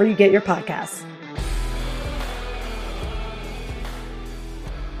 or wherever you get your podcasts.